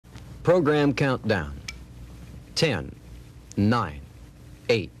Program countdown. 10, 9,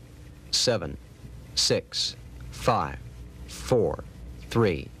 8, 7, 6, 5, 4,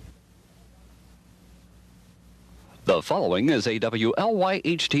 3. The following is a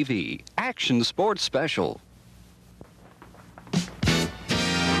WLYH-TV Action Sports Special.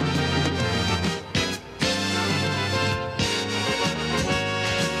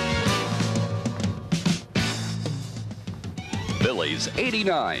 Phillies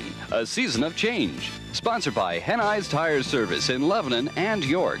 89, a season of change. Sponsored by Henni's Tire Service in Lebanon and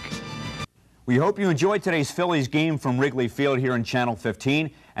York. We hope you enjoyed today's Phillies game from Wrigley Field here in Channel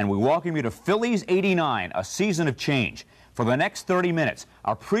 15, and we welcome you to Phillies 89, a season of change. For the next 30 minutes,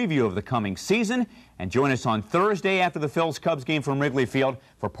 our preview of the coming season, and join us on Thursday after the Phillies-Cubs game from Wrigley Field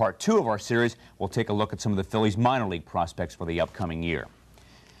for part 2 of our series. We'll take a look at some of the Phillies minor league prospects for the upcoming year.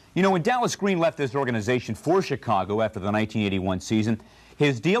 You know, when Dallas Green left this organization for Chicago after the 1981 season,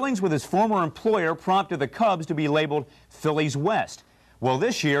 his dealings with his former employer prompted the Cubs to be labeled Phillies West. Well,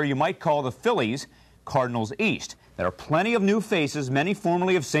 this year, you might call the Phillies Cardinals East. There are plenty of new faces, many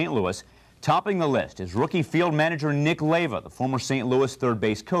formerly of St. Louis. Topping the list is rookie field manager Nick Leyva, the former St. Louis third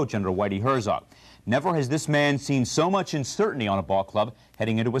base coach under Whitey Herzog. Never has this man seen so much uncertainty on a ball club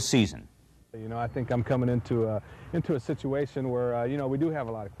heading into a season. You know, I think I'm coming into a situation where, you know, we do have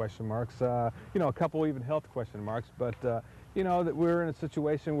a lot of question marks, you know, a couple even health question marks, but, you know, that we're in a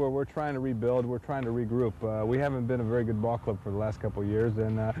situation where we're trying to rebuild, we're trying to regroup. We haven't been a very good ball club for the last couple of years,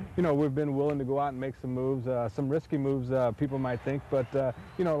 and, you know, we've been willing to go out and make some moves, some risky moves, people might think, but,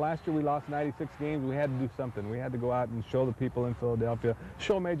 you know, last year we lost 96 games. We had to do something. We had to go out and show the people in Philadelphia,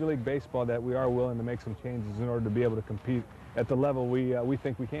 show Major League Baseball that we are willing to make some changes in order to be able to compete at the level we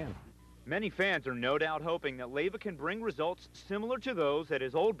think we can. Many fans are no doubt hoping that Leyva can bring results similar to those that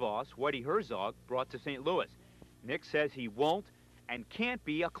his old boss, Whitey Herzog, brought to St. Louis. Nick says he won't and can't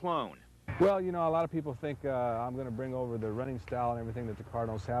be a clone. Well, you know, a lot of people think I'm going to bring over the running style and everything that the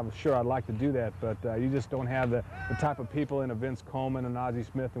Cardinals have. Sure, I'd like to do that, but you just don't have the type of people in a Vince Coleman and Ozzie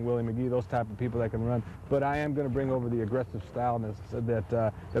Smith and Willie McGee, those type of people that can run. But I am going to bring over the aggressive style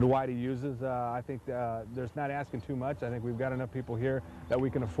that Whitey uses. I think there's not asking too much. I think we've got enough people here that we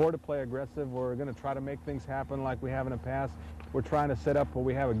can afford to play aggressive. We're going to try to make things happen like we have in the past. We're trying to set up where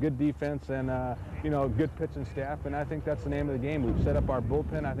we have a good defense and, you know, good pitching staff, and I think that's the name of the game. We've set up our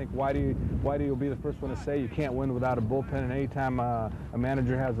bullpen. I think Whitey will be the first one to say you can't win without a bullpen, and anytime a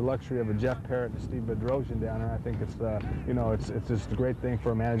manager has the luxury of a Jeff Parrott and Steve Bedrosian down there, I think it's, you know, it's just a great thing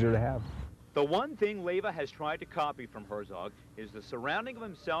for a manager to have. The one thing Leyva has tried to copy from Herzog is the surrounding of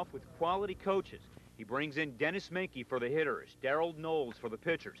himself with quality coaches. He brings in Dennis Menke for the hitters, Darrell Knowles for the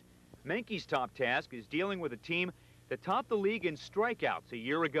pitchers. Menke's top task is dealing with a team that topped the league in strikeouts a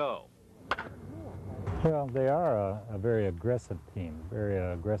year ago. Well, they are a very aggressive team, very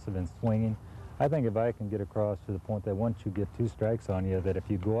aggressive in swinging. I think if I can get across to the point that once you get 2 strikes on you, that if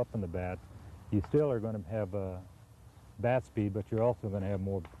you go up in the bat, you still are going to have bat speed, but you're also going to have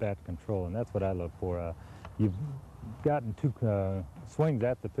more bat control, and that's what I look for. You've gotten 2 swings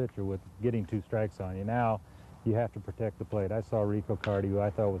at the pitcher with getting 2 strikes on you. Now you have to protect the plate. I saw Rico Carty, who I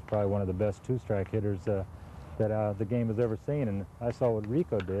thought was probably one of the best 2-strike hitters that the game has ever seen, and I saw what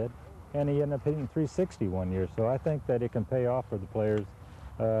Rico did, and he ended up hitting 360 one year. So I think that it can pay off for the players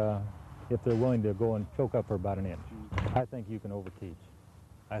if they're willing to go and choke up for about an inch. I think you can overteach.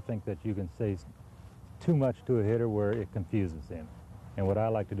 I think that you can say too much to a hitter where it confuses him. And what I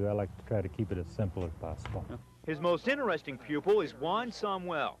like to do, I like to try to keep it as simple as possible. His most interesting pupil is Juan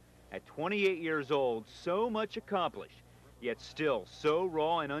Samuel. At 28 years old, so much accomplished, yet still so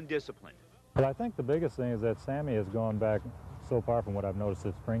raw and undisciplined. Well, I think the biggest thing is that Sammy has gone back, so far from what I've noticed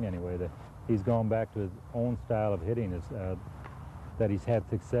this spring anyway, that he's gone back to his own style of hitting that he's had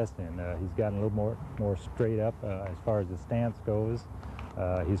success in. He's gotten a little more straight up as far as the stance goes.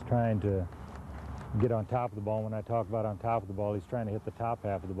 He's trying to get on top of the ball. When I talk about on top of the ball, he's trying to hit the top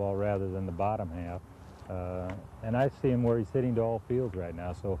half of the ball rather than the bottom half. And I see him where he's hitting to all fields right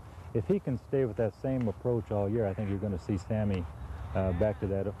now. So if he can stay with that same approach all year, I think you're going to see Sammy back to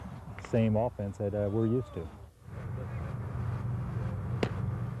that same offense that we're used to.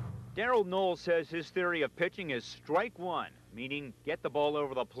 Darrell Knowles says his theory of pitching is strike one, meaning get the ball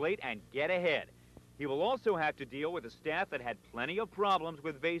over the plate and get ahead. He will also have to deal with a staff that had plenty of problems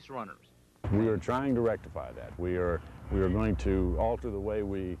with base runners. We are trying to rectify that. We are going to alter the way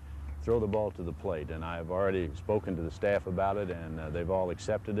we throw the ball to the plate, and I've already spoken to the staff about it, and they've all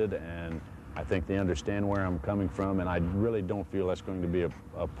accepted it, and I think they understand where I'm coming from, and I really don't feel that's going to be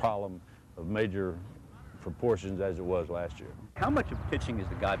a problem of major proportions as it was last year. How much of pitching is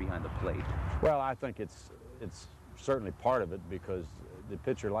the guy behind the plate? Well, I think it's certainly part of it, because the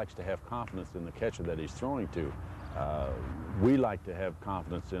pitcher likes to have confidence in the catcher that he's throwing to. We like to have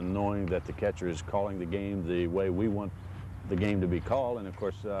confidence in knowing that the catcher is calling the game the way we want the game to be called, and of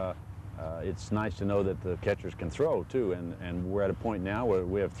course it's nice to know that the catchers can throw too, and we're at a point now where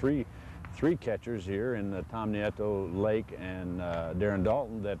we have three catchers here in Tom Nieto, Lake, and Darren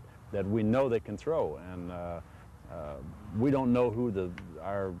Dalton that we know they can throw, and we don't know who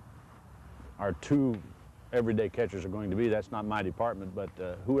our two everyday catchers are going to be. That's not my department, but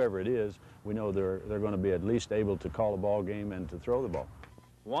whoever it is, we know they're going to be at least able to call a ball game and to throw the ball.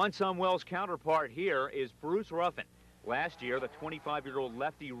 Juan Samuel's counterpart here is Bruce Ruffin. Last year, the 25-year-old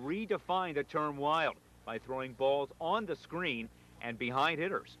lefty redefined the term wild by throwing balls on the screen and behind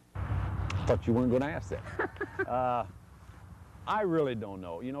hitters. I thought you weren't going to ask that. I really don't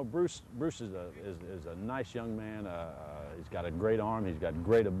know. You know, Bruce is a nice young man. He's got a great arm. He's got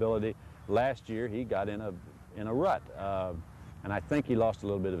great ability. Last year, he got in a rut, and I think he lost a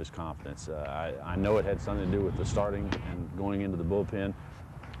little bit of his confidence. I know it had something to do with the starting and going into the bullpen.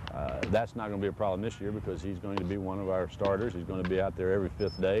 That's not going to be a problem this year because he's going to be one of our starters. He's going to be out there every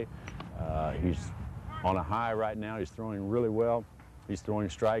fifth day. He's on a high right now. He's throwing really well. He's throwing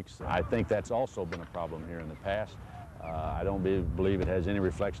strikes. I think that's also been a problem here in the past. I don't believe it has any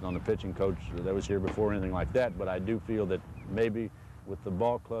reflection on the pitching coach that was here before or anything like that, but I do feel that maybe with the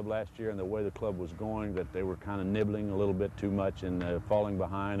ball club last year and the way the club was going, that they were kind of nibbling a little bit too much and falling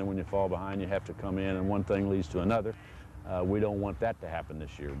behind, and when you fall behind you have to come in and one thing leads to another. We don't want that to happen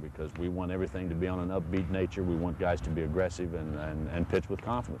this year because we want everything to be on an upbeat nature. We want guys to be aggressive and pitch with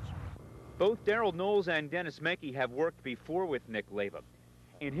confidence. Both Darrell Knowles and Dennis Menke have worked before with Nick Leyva.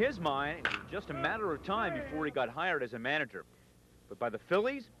 In his mind, it was just a matter of time before he got hired as a manager. But by the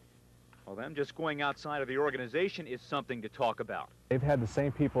Phillies, well, them just going outside of the organization is something to talk about. They've had the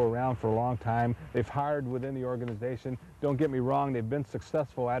same people around for a long time. They've hired within the organization. Don't get me wrong, they've been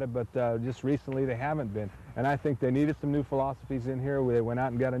successful at it, but just recently they haven't been. And I think they needed some new philosophies in here. They went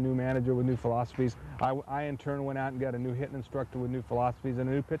out and got a new manager with new philosophies. I in turn went out and got a new hitting instructor with new philosophies and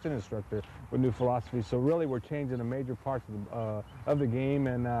a new pitching instructor with new philosophies. So really we're changing the major parts of the game.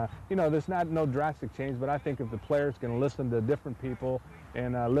 And, you know, there's no drastic change, but I think if the players can listen to different people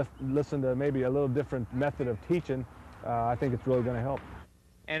and listen to maybe a little different method of teaching, I think it's really going to help.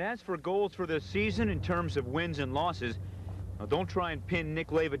 And as for goals for this season in terms of wins and losses, well, don't try and pin Nick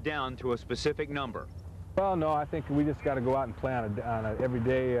Leyva down to a specific number. Well, no, I think we just got to go out and play on a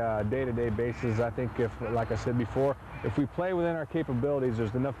everyday, day-to-day basis. I think if, like I said before, if we play within our capabilities,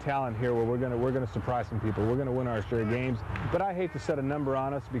 there's enough talent here where we're gonna surprise some people. We're gonna win our share of games. But I hate to set a number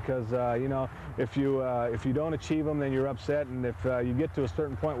on us because you know, if you don't achieve them, then you're upset, and if you get to a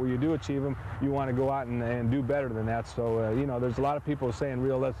certain point where you do achieve them, you want to go out and do better than that. So you know, there's a lot of people saying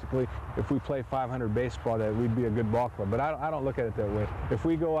realistically, if we play 500 baseball, that we'd be a good ball club. But I don't look at it that way. If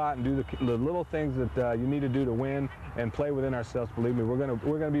we go out and do the little things that you need to do to win and play within ourselves, believe me, we're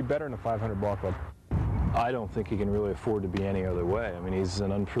gonna be better than a 500 ball club. I don't think he can really afford to be any other way. I mean, he's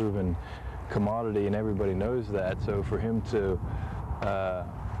an unproven commodity, and everybody knows that. So for him to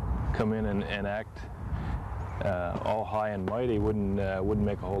come in and act all high and mighty wouldn't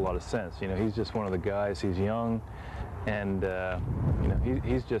make a whole lot of sense. You know, he's just one of the guys. He's young, and you know,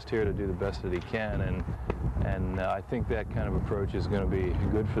 he's just here to do the best that he can. And I think that kind of approach is going to be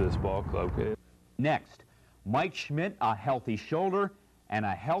good for this ball club. Next, Mike Schmidt, a healthy shoulder and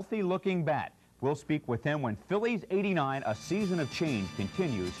a healthy-looking bat. We'll speak with him when Phillies 89, a season of change,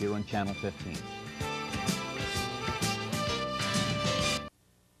 continues here on Channel 15.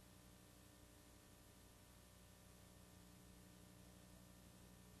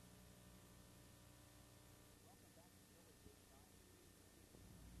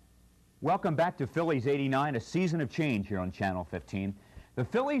 Welcome back to Phillies 89, a season of change here on Channel 15. The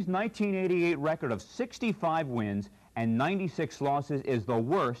Phillies' 1988 record of 65 wins and 96 losses is the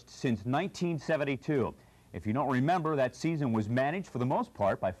worst since 1972. If you don't remember, that season was managed for the most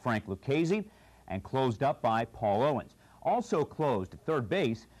part by Frank Lucchese and closed up by Paul Owens. Also closed at third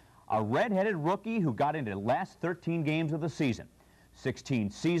base, a red-headed rookie who got into the last 13 games of the season. 16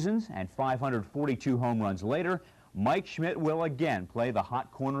 seasons and 542 home runs later, Mike Schmidt will again play the hot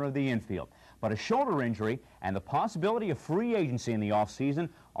corner of the infield. But a shoulder injury and the possibility of free agency in the offseason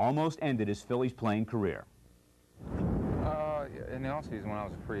almost ended his Phillies playing career. In the offseason, when I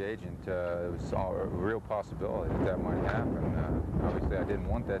was a free agent, it was a real possibility that might happen. Obviously, I didn't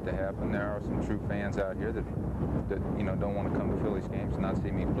want that to happen. There are some true fans out here that you know, don't want to come to Phillies games and not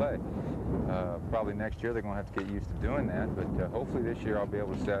see me play. Probably next year they're going to have to get used to doing that, but hopefully this year I'll be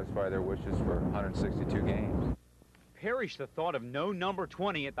able to satisfy their wishes for 162 games. Perish the thought of no number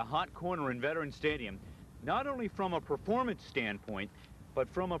 20 at the hot corner in Veterans Stadium, not only from a performance standpoint, but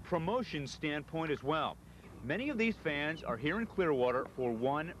from a promotion standpoint as well. Many of these fans are here in Clearwater for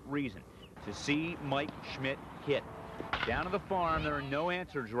one reason: to see Mike Schmidt hit. Down at the farm, there are no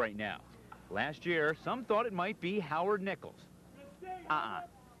answers right now. Last year, some thought it might be Howard Nichols.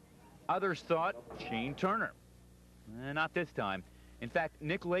 Others thought Shane Turner. Not this time. In fact,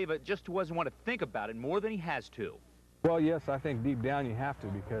 Nick Leyva just doesn't want to think about it more than he has to. Well, yes, I think deep down you have to,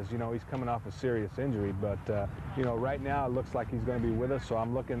 because, you know, he's coming off a serious injury. But, you know, right now it looks like he's going to be with us, so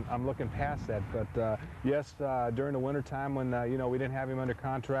I'm looking past that. But, yes, during the wintertime when, you know, we didn't have him under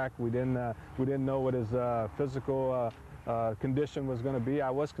contract, we didn't know what his physical condition was going to be,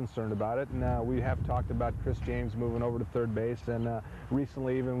 I was concerned about it. And we have talked about Chris James moving over to third base, and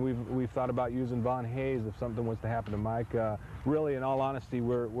recently even we've thought about using Von Hayes if something was to happen to Mike. Really, in all honesty,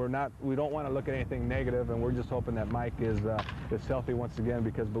 we don't want to look at anything negative, and we're just hoping that Mike is healthy once again,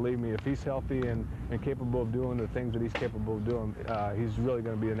 because believe me, if he's healthy and capable of doing the things that he's capable of doing, he's really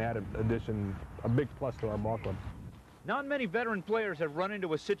going to be an added addition, a big plus to our ball club. Not many veteran players have run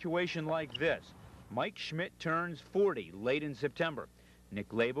into a situation like this. Mike Schmidt turns 40 late in September. Nick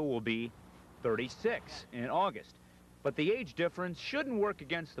Leyva will be 36 in August. But the age difference shouldn't work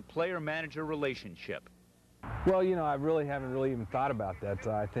against the player-manager relationship. Well, you know, I haven't really even thought about that.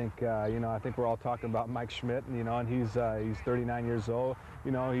 I think, you know, I think we're all talking about Mike Schmidt, and, you know, and he's 39 years old.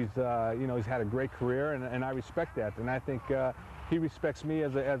 You know, he's had a great career, and I respect that. And I think he respects me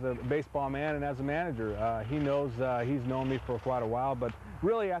as a baseball man and as a manager. He knows, he's known me for quite a while, but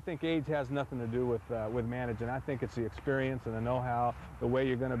really I think age has nothing to do with managing. I think it's the experience and the know-how, the way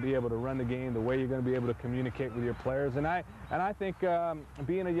you're going to be able to run the game, the way you're going to be able to communicate with your players. And I think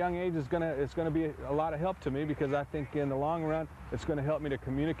being a young age is going to be a lot of help to me, because I think in the long run it's going to help me to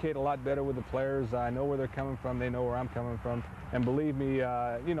communicate a lot better with the players. I know where they're coming from, they know where I'm coming from, and believe me,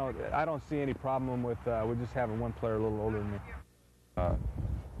 you know, I don't see any problem with just having one player a little older than me. I'm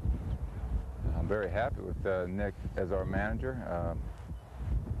very happy with Nick as our manager.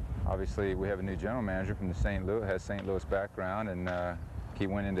 Obviously, we have a new general manager from the has St. Louis background, and he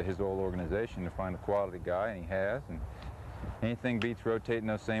went into his old organization to find a quality guy, and he has. And anything beats rotating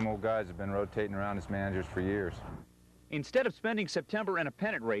those same old guys have been rotating around as managers for years. Instead of spending September in a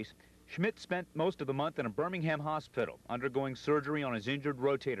pennant race, Schmidt spent most of the month in a Birmingham hospital undergoing surgery on his injured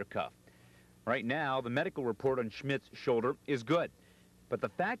rotator cuff. Right now, the medical report on Schmidt's shoulder is good, but the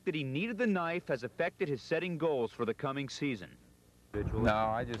fact that he needed the knife has affected his setting goals for the coming season. No,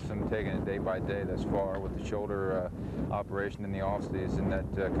 I just am taking it day by day thus far with the shoulder operation in the offseason.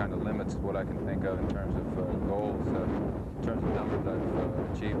 That kind of limits what I can think of in terms of goals. In terms of numbers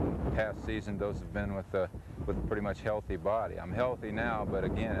I've achieved in the past season, those have been with a pretty much healthy body. I'm healthy now, but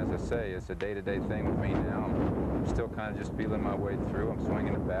again, as I say, it's a day-to-day thing with me now. I'm still kind of just feeling my way through. I'm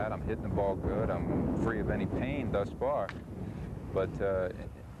swinging the bat. I'm hitting the ball good. I'm free of any pain thus far. But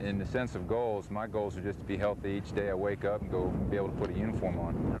in the sense of goals, my goals are just to be healthy each day I wake up and go be able to put a uniform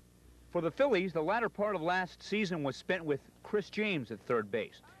on. For the Phillies, the latter part of last season was spent with Chris James at third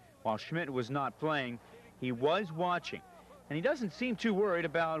base. While Schmidt was not playing, he was watching, and he doesn't seem too worried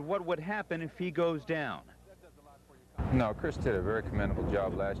about what would happen if he goes down. No, Chris did a very commendable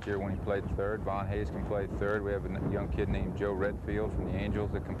job last year when he played third. Von Hayes can play third. We have a young kid named Joe Redfield from the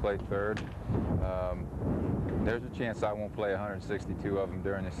Angels that can play third. There's a chance I won't play 162 of them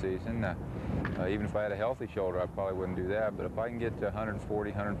during the season. Even if I had a healthy shoulder, I probably wouldn't do that. But if I can get to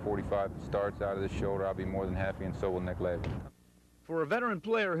 140, 145 starts out of this shoulder, I'll be more than happy, and so will Nick Leyva. For a veteran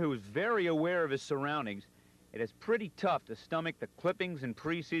player who is very aware of his surroundings, it is pretty tough to stomach the clippings and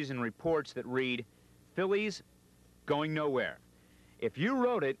preseason reports that read, "Phillies going nowhere." If you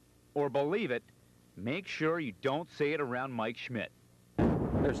wrote it or believe it, make sure you don't say it around Mike Schmidt.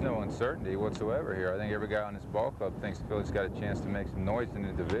 There's no uncertainty whatsoever here. I think every guy on this ball club thinks the Phillies got a chance to make some noise in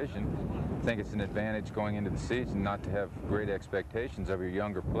the division. I think it's an advantage going into the season not to have great expectations of your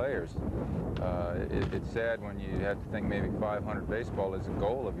younger players. It's sad when you have to think maybe 500 baseball is a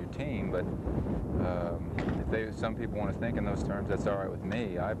goal of your team, but if some people want to think in those terms, that's all right with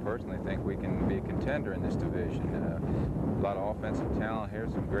me. I personally think we can be a contender in this division. A lot of offensive talent here,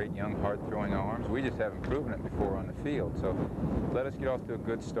 some great young hard-throwing arms. We just haven't proven it before on the field. So let us get off to a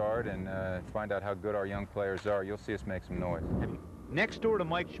good start and find out how good our young players are. You'll see us make some noise. Next door to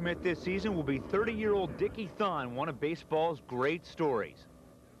Mike Schmidt this season will be 30-year-old Dickie Thon, one of baseball's great stories.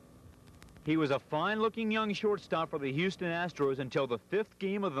 He was a fine-looking young shortstop for the Houston Astros until the 5th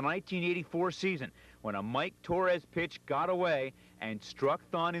game of the 1984 season, when a Mike Torres pitch got away and struck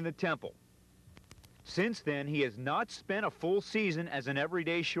Thon in the temple. Since then, he has not spent a full season as an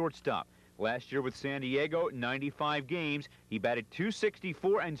everyday shortstop. Last year with San Diego, 95 games, he batted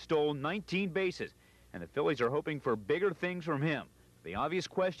 .264 and stole 19 bases. And the Phillies are hoping for bigger things from him. The obvious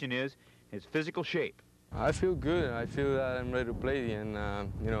question is his physical shape. I feel good. I feel that I'm ready to play, and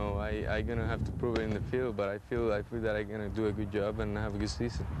you know, I'm gonna have to prove it in the field. But I feel that I'm gonna do a good job and have a good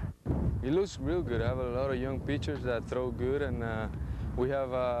season. It looks real good. I have a lot of young pitchers that throw good, and we have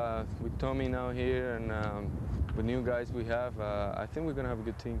with Tommy now here, and with new guys we have. I think we're gonna have a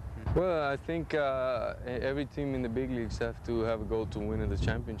good team. Well, I think every team in the big leagues have to have a goal to win the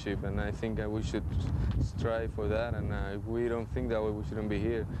championship, and I think we should strive for that. And if we don't think that way, we shouldn't be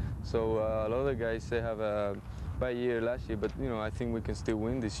here. So a lot of the guys, they have a bad year last year, but you know, I think we can still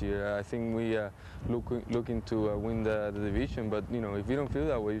win this year. I think we looking to win the division, but you know, if you don't feel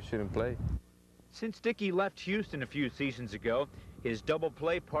that way, you shouldn't play. Since Dickey left Houston a few seasons ago, his double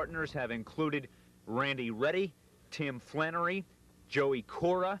play partners have included Randy Reddy, Tim Flannery, Joey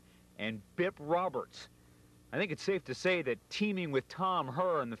Cora, and Bip Roberts. I think it's safe to say that teaming with Tom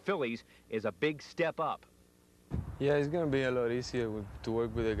Herr and the Phillies is a big step up. Yeah, it's going to be a lot easier to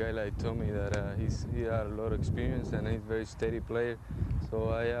work with a guy like Tommy. That he had a lot of experience and he's a very steady player.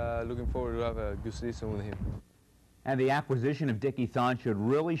 So I'm looking forward to have a good season with him. And the acquisition of Dickie Thon should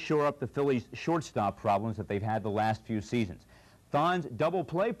really shore up the Phillies' shortstop problems that they've had the last few seasons. Thon's double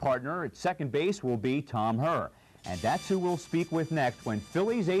play partner at second base will be Tom Herr. And that's who we'll speak with next when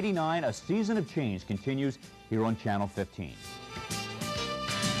Phillies 89, A Season of Change, continues here on Channel 15.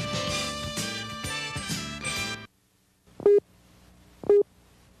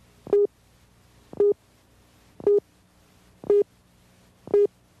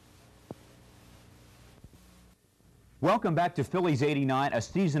 Welcome back to Phillies 89, A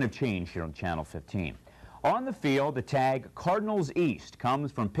Season of Change here on Channel 15. On the field, the tag Cardinals East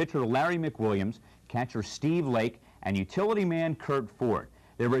comes from pitcher Larry McWilliams, catcher Steve Lake, and utility man Kurt Ford.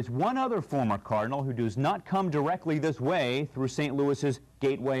 There is one other former Cardinal who does not come directly this way through St. Louis's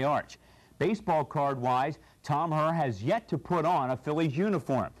Gateway Arch. Baseball card-wise, Tom Herr has yet to put on a Phillies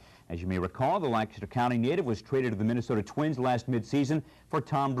uniform. As you may recall, the Lancaster County native was traded to the Minnesota Twins last midseason for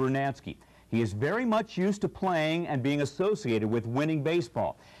Tom Brunansky. He is very much used to playing and being associated with winning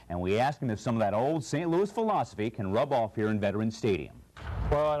baseball. And we asked him if some of that old St. Louis philosophy can rub off here in Veterans Stadium.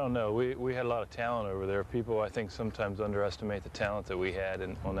 Well, I don't know. We had a lot of talent over there. People, I think, sometimes underestimate the talent that we had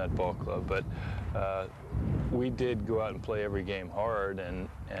on that ball club. But we did go out and play every game hard, and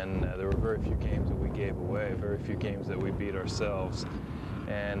there were very few games that we gave away, very few games that we beat ourselves.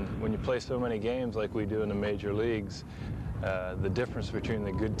 And when you play so many games like we do in the major leagues, the difference between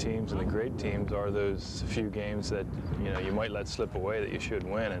the good teams and the great teams are those few games that you might let slip away that you should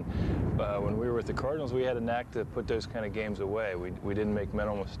win. And when we were with the Cardinals, we had a knack to put those kind of games away. We didn't make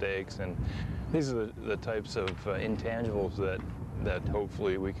mental mistakes, and these are the types of intangibles that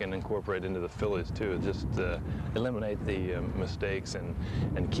hopefully we can incorporate into the Phillies too. Just eliminate the mistakes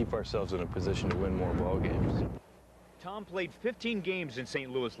and keep ourselves in a position to win more ball games. Tom played 15 games in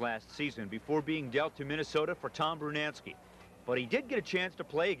St. Louis last season before being dealt to Minnesota for Tom Brunansky. But he did get a chance to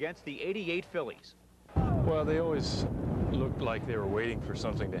play against the '88 Phillies. Well, they always looked like they were waiting for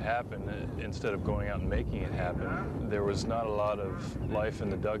something to happen instead of going out and making it happen. There was not a lot of life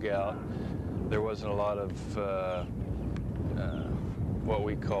in the dugout. There wasn't a lot of what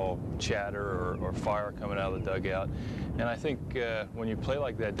we call chatter or fire coming out of the dugout. And I think when you play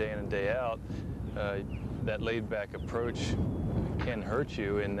like that day in and day out, that laid-back approach can hurt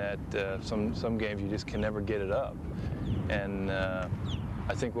you in that some games you just can never get it up. And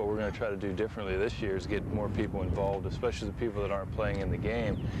I think what we're going to try to do differently this year is get more people involved, especially the people that aren't playing in the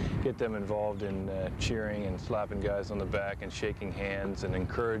game, get them involved in cheering and slapping guys on the back and shaking hands and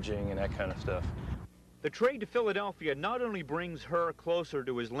encouraging and that kind of stuff. The trade to Philadelphia not only brings Herr closer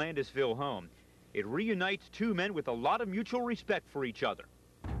to his Landisville home, it reunites two men with a lot of mutual respect for each other.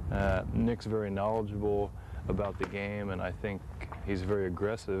 Nick's very knowledgeable about the game, and I think he's very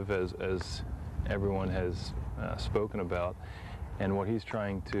aggressive, as everyone has spoken about. And what he's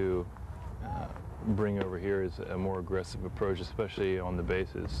trying to bring over here is a more aggressive approach, especially on the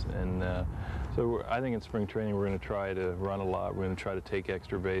bases. And so I think in spring training we're going to try to run a lot. We're going to try to take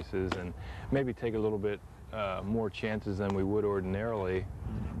extra bases and maybe take a little bit more chances than we would ordinarily,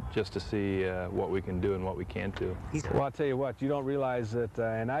 just to see what we can do and what we can't do. Well, I'll tell you what, you don't realize that,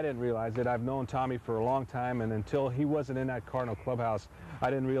 and I didn't realize it. I've known Tommy for a long time, and until he wasn't in that Cardinal clubhouse, I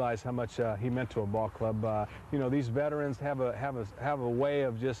didn't realize how much he meant to a ball club. You know, these veterans have a way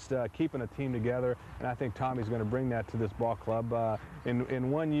of just keeping a team together, and I think Tommy's going to bring that to this ball club. In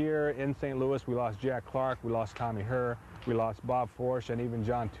 1 year in St. Louis, we lost Jack Clark, we lost Tommy Herr. We lost Bob Forsch and even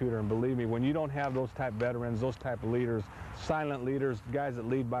John Tudor. And believe me, when you don't have those type veterans, those type of leaders, silent leaders, guys that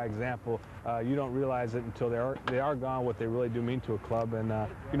lead by example, you don't realize it until they are gone, what they really do mean to a club. And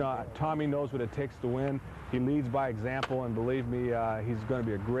you know, Tommy knows what it takes to win. He leads by example, and believe me, he's going to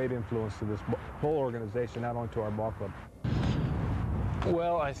be a great influence to this whole organization, not only to our ball club.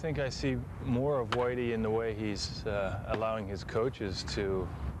 Well, I think I see more of Whitey in the way he's allowing his coaches to,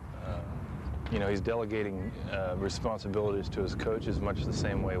 you know, he's delegating responsibilities to his coaches much the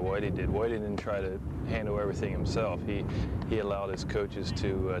same way Whitey did. Whitey didn't try to handle everything himself. He allowed his coaches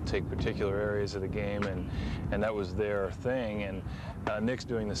to take particular areas of the game, and that was their thing. And Nick's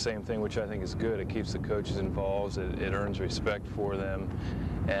doing the same thing, which I think is good. It keeps the coaches involved. It earns respect for them.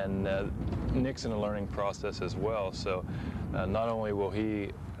 And Nick's in a learning process as well. So not only will he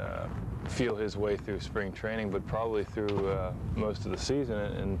feel his way through spring training, but probably through most of the season,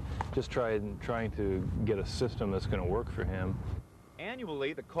 and just trying to get a system that's going to work for him.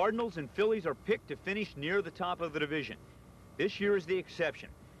 Annually, the Cardinals and Phillies are picked to finish near the top of the division. This year is the exception,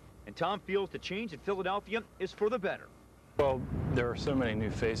 and Tom feels the change in Philadelphia is for the better. Well, there are so many new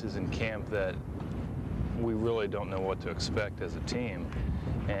faces in camp that we really don't know what to expect as a team.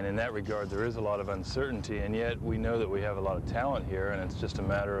 And in that regard, there is a lot of uncertainty, and yet we know that we have a lot of talent here, and it's just a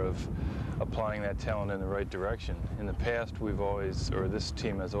matter of applying that talent in the right direction. In the past, this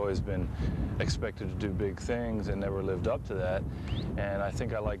team has always been expected to do big things and never lived up to that. And I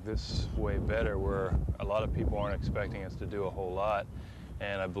think I like this way better, where a lot of people aren't expecting us to do a whole lot,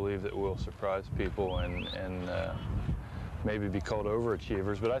 and I believe that we'll surprise people and maybe be called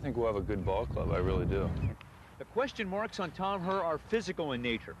overachievers, but I think we'll have a good ball club, I really do. The question marks on Tom Herr are physical in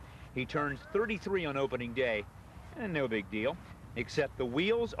nature. He turns 33 on opening day, and no big deal, except the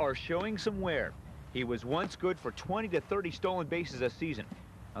wheels are showing some wear. He was once good for 20 to 30 stolen bases a season.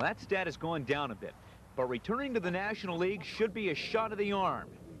 Now that stat has gone down a bit, but returning to the National League should be a shot of the arm,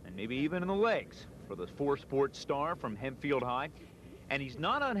 and maybe even in the legs, for the four-sport star from Hempfield High. And he's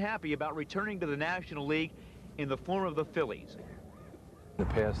not unhappy about returning to the National League in the form of the Phillies. In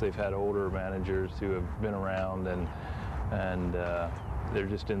the past, they've had older managers who have been around, and there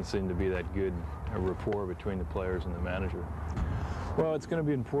just didn't seem to be that good a rapport between the players and the manager. Well, it's going to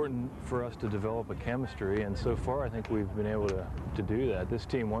be important for us to develop a chemistry, and so far I think we've been able to do that. This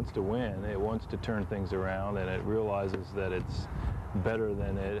team wants to win. It wants to turn things around, and it realizes that it's better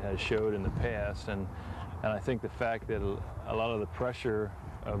than it has showed in the past. And I think the fact that a lot of the pressure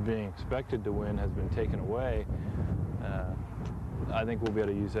of being expected to win has been taken away, I think we'll be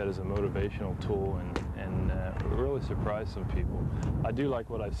able to use that as a motivational tool and really surprise some people. I do like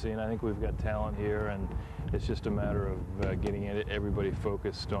what I've seen. I think we've got talent here, and it's just a matter of getting everybody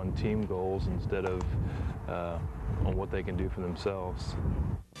focused on team goals instead of on what they can do for themselves.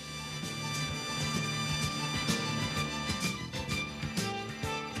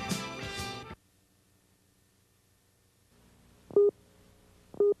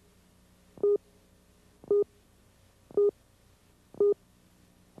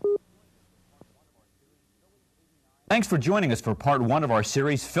 Thanks for joining us for part 1 of our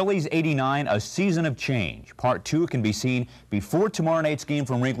series, Phillies '89, A Season of Change. Part 2 can be seen before tomorrow night's game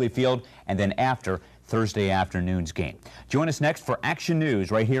from Wrigley Field and then after Thursday afternoon's game. Join us next for Action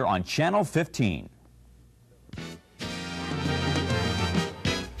News right here on Channel 15.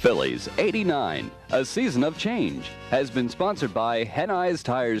 Phillies '89, A Season of Change has been sponsored by Hennies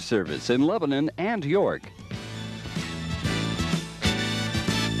Tire Service in Lebanon and York.